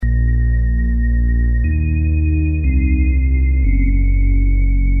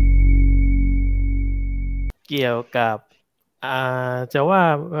เกี่ยวกับอ่จะว่า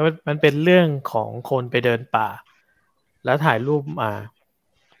มันเป็นเรื่องของคนไปเดินป่าแล้วถ่ายรูปมา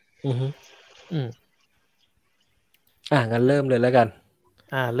อือฮึอืมงั้นเริ่มเลยแล้วกัน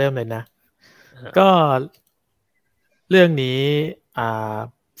เริ่มเลยนะก็เรื่องนี้อ่า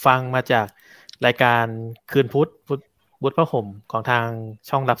ฟังมาจากรายการคืนพุธพระห่มของทาง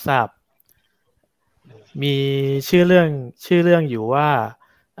ช่องรับทราบมีชื่อเรื่องอยู่ว่า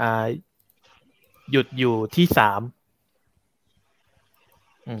อ่าหยุดอยู่ที่สาม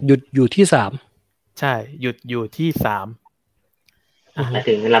อืมหยุดอยู่ที่สามใช่หยุดอยู่ที่สามอือฮึมา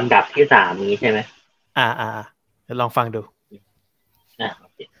ถึงลำดับที่สามนี้ใช่ไหมเดี๋ยวลองฟังดู โอ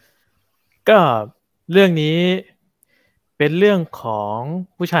เคก็เรื่องนี้เป็นเรื่องของ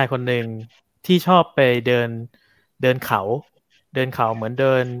ผู้ชายคนหนึ่งที่ชอบไปเดินเขาเดินเขาเหมือนเ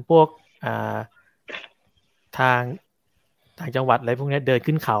ดินพวกอ่าทางต่างจังหวัดอะไรพวกเนี้ยเดิน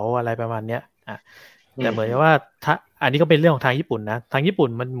ขึ้นเขาอะไรประมาณเนี้ยแต่เหมือนกับว่าถ้าอันนี้ก็เป็นเรื่องของทางญี่ปุ่นนะทางญี่ปุ่น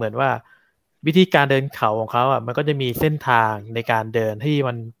มันเหมือนว่าวิธีการเดินเขาของเขามันก็จะมีเส้นทางในการเดินที่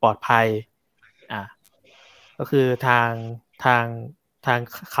มันปลอดภัยอ่าก็คือทางทาง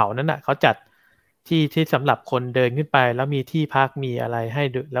เขานั้นน่ะเขาจัดที่สำหรับคนเดินขึ้นไปแล้วมีที่พักมีอะไรให้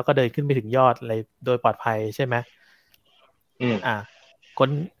ดูแล้วก็เดินขึ้นไปถึงยอดอะไรโดยปลอดภัยใช่ไหมอืมอ่าคน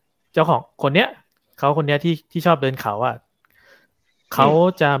เจ้าของคนเนี้ยเขาคนเนี้ยที่ชอบเดินเขาเขา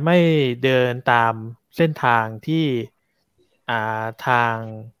จะไม่เดินตามเส้นทางที่อ่าทาง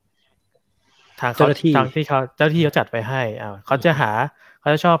ทางเขาเจ้าหน้าที่ทางที่เขาเจ้าหน้าที่เขาจัดไว้ให้เขาจ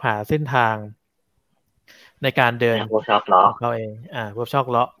ะชอบหาเส้นทางในการเดินพวกชอบล้อของเขาเองพวกชอก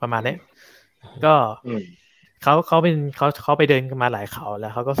เลาะประมาณนี้ก็อืมเขาไปเดินกันมาหลายเขาแล้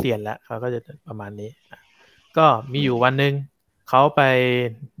วเขาก็เซียนแล้วเขาก็จะประมาณนี้ก็มีอยู่วันหนึ่งเขาไป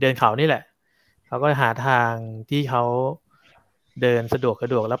เดินเขานี่แหละเขาก็หาทางที่เขาเดินสะดวกแล้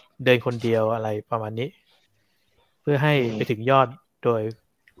วเดินคนเดียวอะไรประมาณนี้เพื่อให้ไปถึงยอดโดย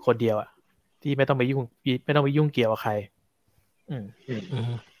คนเดียวที่ไม่ต้องไปยุ่งเกี่ยวกับใครอืมอือ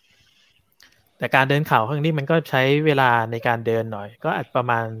ฮึแต่การเดินเขาครั้งนี้มันก็ใช้เวลาในการเดินหน่อยก็อาจประ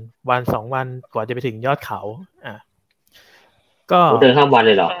มาณวัน2 วันกว่าจะไปถึงยอดเขาอ่าก็โอ้เดินข้ามวันเ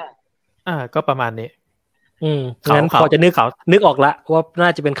ลยเหรอก็ประมาณนี้อืมเขางั้นพเขาอจะนึกเขา นึกออกละว่าน่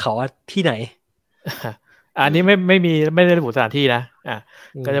าจะเป็นเขาที่ไหนอันนี้ไม่ได้ระบุสถานที่นะ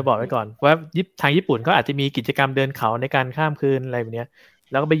อืมก็จะบอกไว้ก่อนว่าทางญี่ปุ่นเขาอาจจะมีกิจกรรมเดินเขาในการข้ามคืนอะไรแบบเนี้ย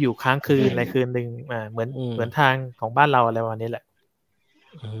แล้วก็ไปอยู่ค้างคืนอะไรคืนหนึ่งเหมือนอืมเหมือนทางของบ้านเราอะไรประมาณนี้แหละ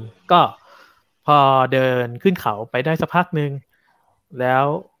อืมก็พอเดินขึ้นเขาไปได้สักพักหนึ่งแล้ว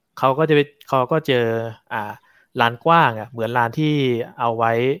เขาก็จะไปเขาก็เจออ่าลานกว้างเหมือนลานที่เอาไ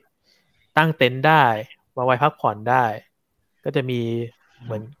ว้ตั้งเต็นท์ได้มาไว้พักผ่อนได้ก็จะมีเห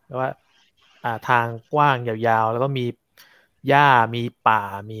มือนว่าทางกว้างยาวๆแล้วก็มีหญ้ามีป่า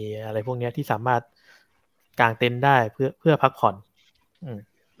มีอะไรพวกเนี้ยที่สามารถกางเต็นท์ได้เพื่อพักผ่อนอืม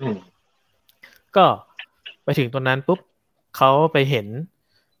อืมก็ไปถึงตรงนั้นปุ๊บเขาไปเห็น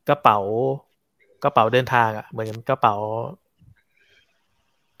กระเป๋ากระเป๋าเดินทางเหมือนกระเป๋า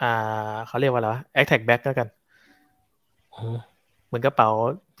อ่าเขาเรียกว่าอะไรวะ AirTag bag ก็กันอืมเหมือนกระเป๋า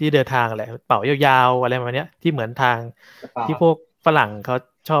ที่เดินทางแหละกระเป๋ายาวๆอะไรประมาณเนี้ยที่เหมือนทางกระเป๋าที่พวกฝรั่งเขา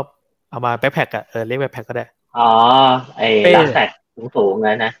ชอบเอามาแบ็คแพ็คเรียกแบ็คแพ็คก็ได้อ๋อไอ้เป้ลักแตกสูงๆเล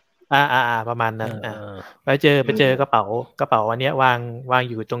ยนะประมาณนั้นอ่าไปเจอกระเป๋าอันเนี้ยวาง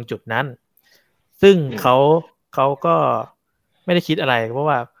อยู่ตรงจุดนั้นซึ่งอืมเขาก็ไม่ได้คิดอะไรเพราะ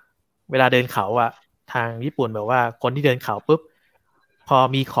ว่าเวลาเดินเขาทางญี่ปุ่นแบบว่าคนที่เดินเขาปุ๊บพอ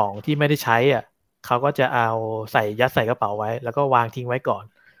มีของที่ไม่ได้ใช้เขาก็จะเอายัดใส่กระเป๋าไว้แล้วก็วางทิ้งไว้ก่อน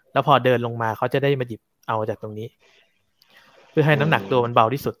แล้วพอเดินลงมาเขาจะได้มาหยิบเอาจากตรงนี้เพื่อให้น้ำหนักตัวมันเบา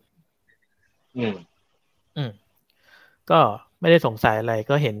ที่สุดอืมอืม ก็ไม่ได้สงสัยอะไร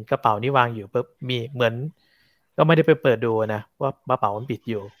ก็เห็นกระเป๋านี้วางอยู่ปุ๊บมีเหมือนก็ไม่ได้ไปเปิดดูนะว่ากระเป๋ามันปิด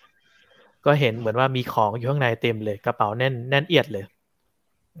อยู่ก็เห็นเหมือนว่ามีของอยู่ข้างในเต็มเลยกระเป๋าแน่นแน่นเอียดเลย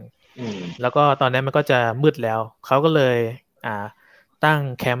อืมแล้วก็ตอนนั้นมันก็จะมืดแล้วเขาก็เลยอ่าตั้ง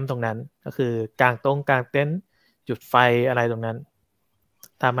แคมป์ตรงนั้นก็คือกางเต็นท์จุดไฟอะไรตรงนั้น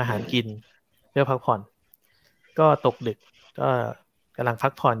ทำอาหารกินเพื่อพักผ่อนก็ตกดึกก็กำลังพั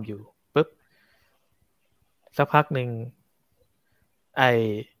กผ่อนอยู่ปุ๊บสักพักหนึ่ง ไอ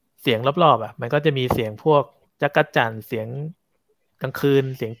เสียงรอบๆมันก็จะมีเสียงพวกจักรจั่นเสียงกลางคืน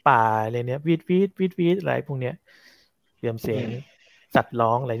เสียงป่าอะไรเนี้ยวีดวีดวีดวีดอะไรพวกเนี้ยเสียงสัตว์ร้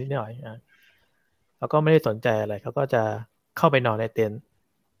องอะไรนิดหน่อยเขาก็ไม่ได้สนใจอะไรเขาก็จะเข้าไปนอนในเต็นท์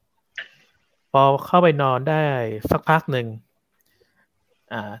พอเข้าไปนอนได้สักพักหนึ่ง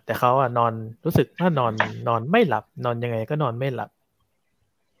แต่เขานอนรู้สึกว่านอนไม่หลับนอนยังไงก็นอนไม่หลับ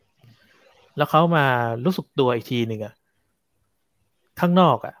แล้วเขามารู้สึกตัวอีกทีหนึ่งข้างนอ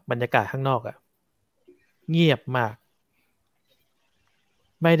กบรรยากาศข้างนอก เงียบมาก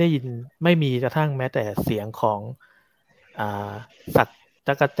ไม่ได้ยินไม่มีกระทั่งแม้แต่เสียงของสัตว์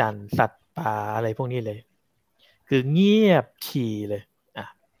จักจั่นสัตว์ป่าอะไรพวกนี้เลยคือเงียบฉี่เลย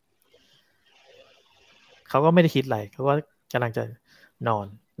เขาก็ไม่ได้คิดอะไรเขาก็กำลังจะนอน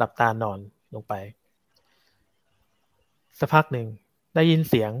หลับตานอนลงไปสักพักหนึ่งได้ยิน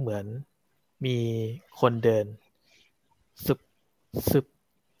เสียงเหมือนมีคนเดินซึบซึบ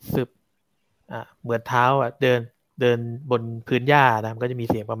ซึบเหมือนเท้าเดินบนพื้นหญ้านะมันก็จะมี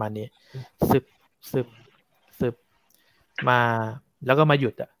เสียงประมาณนี้ซึบซึบซึบมาแล้วก็มาหยุ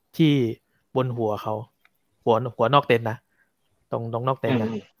ดที่บนหัวเขาหัวนอกเต็นท์นะตรงนอกเต็นท์นะ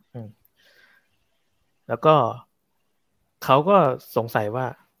แล้วก็เขาก็สงสัยว่า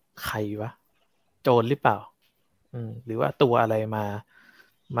ใครวะโจรหรือเปล่าหรือว่าตัวอะไรม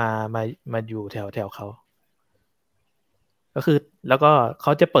าอยู่แถวเขาก็คือแล้วก็เข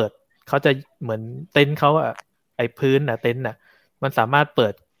าจะเหมือนเต็นท์เขาไอ้พื้นเต็นท์มันสามารถเปิ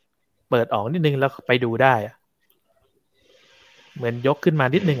ดออกนิดนึงแล้วไปดูได้เหมือนยกขึ้นมา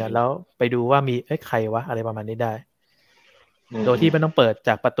นิดนึงแล้วไปดูว่ามีใครวะอะไรประมาณนี้ได้โดยที่ไม่ต้องเปิดจ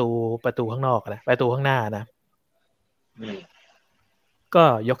ากประตูข้างนอกนะประตูข้างหน้านะก็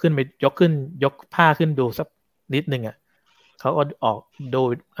ยกผ้าขึ้นดูสักนิดนึงเขาก็ออกดู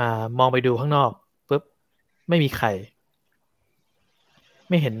มองไปดูข้างนอกปุ๊บไม่มีใคร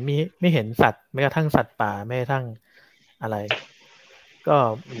ไม่เห็นสัตว์แม้กระทั่งสัตว์ป่าแม้กระทั่งอะไรก็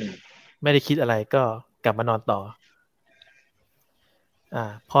ไม่ได้คิดอะไรก็กลับมานอนต่อ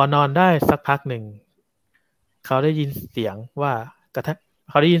พอนอนได้สักพักหนึ่งเขาได้ยินเสียงว่า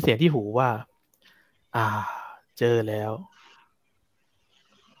เขาได้ยินเสียงที่หูว่าเจอแล้ว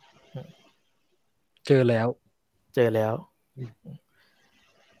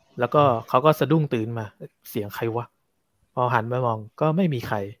แล้วก็เขาก็สะดุ้งตื่นมาเสียงใครวะพอหันไปมองก็ไม่มีใ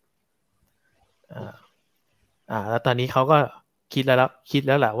ครแล้วตอนนี้เขาก็คิดแล้ว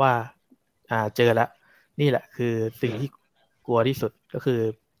แหละว่าเจอแล้วนี่แหละคือสิ่งที่กลัวที่สุดก็คือ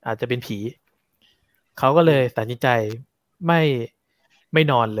อาจจะเป็นผีเขาก็เลยตัดสินใจไม่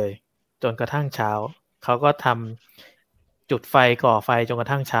นอนเลยจนกระทั่งเช้าเขาก็ทำจุดไฟก่อไฟจนกระ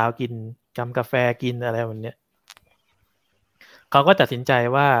ทั่งเช้ากินกาแฟกินอะไรแบบนี้เขาก็ตัดสินใจ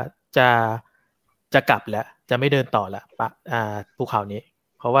ว่าจะกลับแล้วจะไม่เดินต่อละภูเขานี้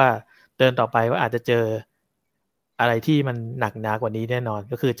เพราะว่าเดินต่อไปก็อาจจะเจออะไรที่มันหนักหนากว่านี้แน่นอน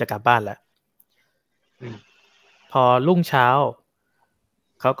ก็คือจะกลับบ้านแล้วพอรุ่งเช้า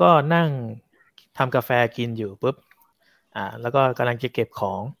เขาก็นั่งทำกาแฟกินอยู่ปุ๊บแล้วก็กำลังจะเก็บข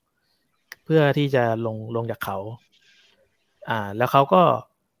องเพื่อที่จะลงจากเขาแล้วเขาก็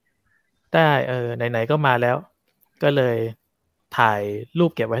ได้ไหนๆก็มาแล้วก็เลยถ่ายรู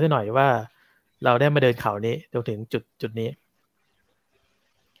ปเก็บไว้ให้หน่อยว่าเราได้มาเดินเขานี้จนถึงจุดนี้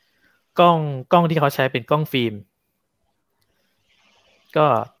กล้องที่เขาใช้เป็นกล้องฟิล์มก็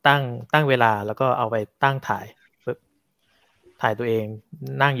ตั้งเวลาแล้วก็เอาไปตั้งถ่ายตัวเอง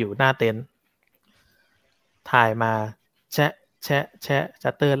นั่งอยู่หน้าเต็นท์ถ่ายมาแชะ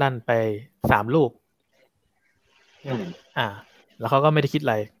ชัตเตอร์ลั่นไป3 รูปแล้วเขาก็ไม่ได้คิดอะ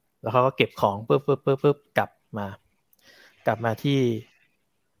ไรแล้วเขาก็เก็บของปึ๊บกลับมา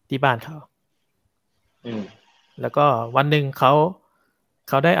ที่บ้านเขาแล้วก็วันหนึ่งเข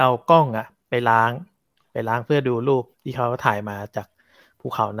าได้เอากล้องไปล้างเพื่อดูรูปที่เขาถ่ายมาจากภู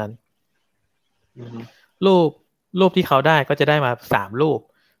เขานั้นรูปที่เขาได้ก็จะได้มา3 รูป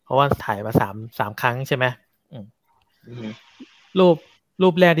เพราะว่าถ่ายมา3 ครั้งใช่ไหมรู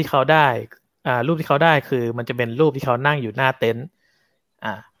ปแรกที่เขาได้รูปที่เขาได้คือมันจะเป็นรูปที่เขานั่งอยู่หน้าเต็นท์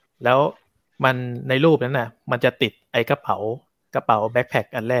แล้วมันในรูปนั้นมันจะติดไอ้กระเป๋าแบ็คแพ็ค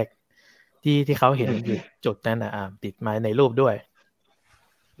อันแรกที่เขาเห็นอยู่จุดนั้นติดมาในรูปด้วย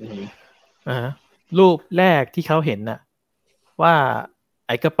รูปแรกที่เขาเห็นว่าไ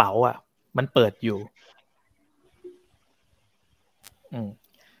อ้กระเป๋ามันเปิดอยู่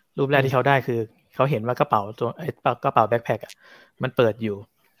รูปแรกที่เขาได้คือเขาเห็นว่ากระเป๋ากระเป๋าแบ็คแพ็คมันเปิดอยู่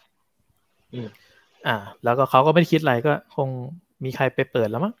แล้วก็เขาก็ไม่ได้คิดอะไรก็คงมีใครไปเปิด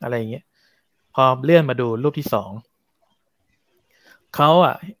แล้วมั้งอะไรอย่างเงี้ยพอเลื่อนมาดูรูปที่2เขา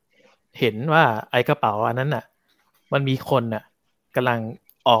เห็นว่าไอ้กระเป๋าอันนั้นมันมีคนกำลัง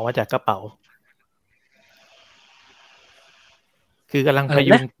ออกมาจากกระเป๋าคือกำลังพ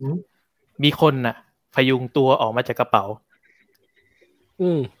ยุงมีคนพยุงตัวออกมาจากกระเป๋า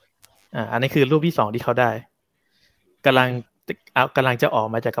อันนี้คือรูปที่2ที่เขาได้กำลังจะออก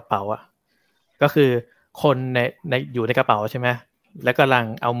มาจากกระเป๋าก็คือคนในอยู่ในกระเป๋าใช่ไหมแล้วกำลัง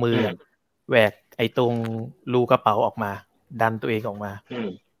เอามือแหวกไอ้ตรงรูกระเป๋าออกมาดันตัวเองออกมา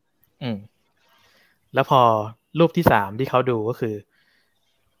แล้วพอรูปที่3ที่เขาดูก็คือ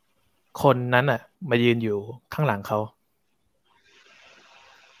คนนั้นอ่ะ มายืนอยู่ข้างหลังเขา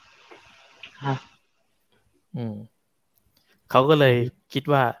ฮะ เขาก็เลยคิด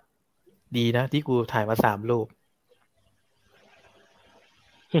ว่าดีนะที่กูถ่ายมา3 รูป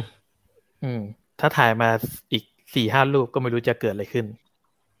ถ้าถ่ายมาอีก4-5 รูปก็ไม่รู้จะเกิดอะไรขึ้น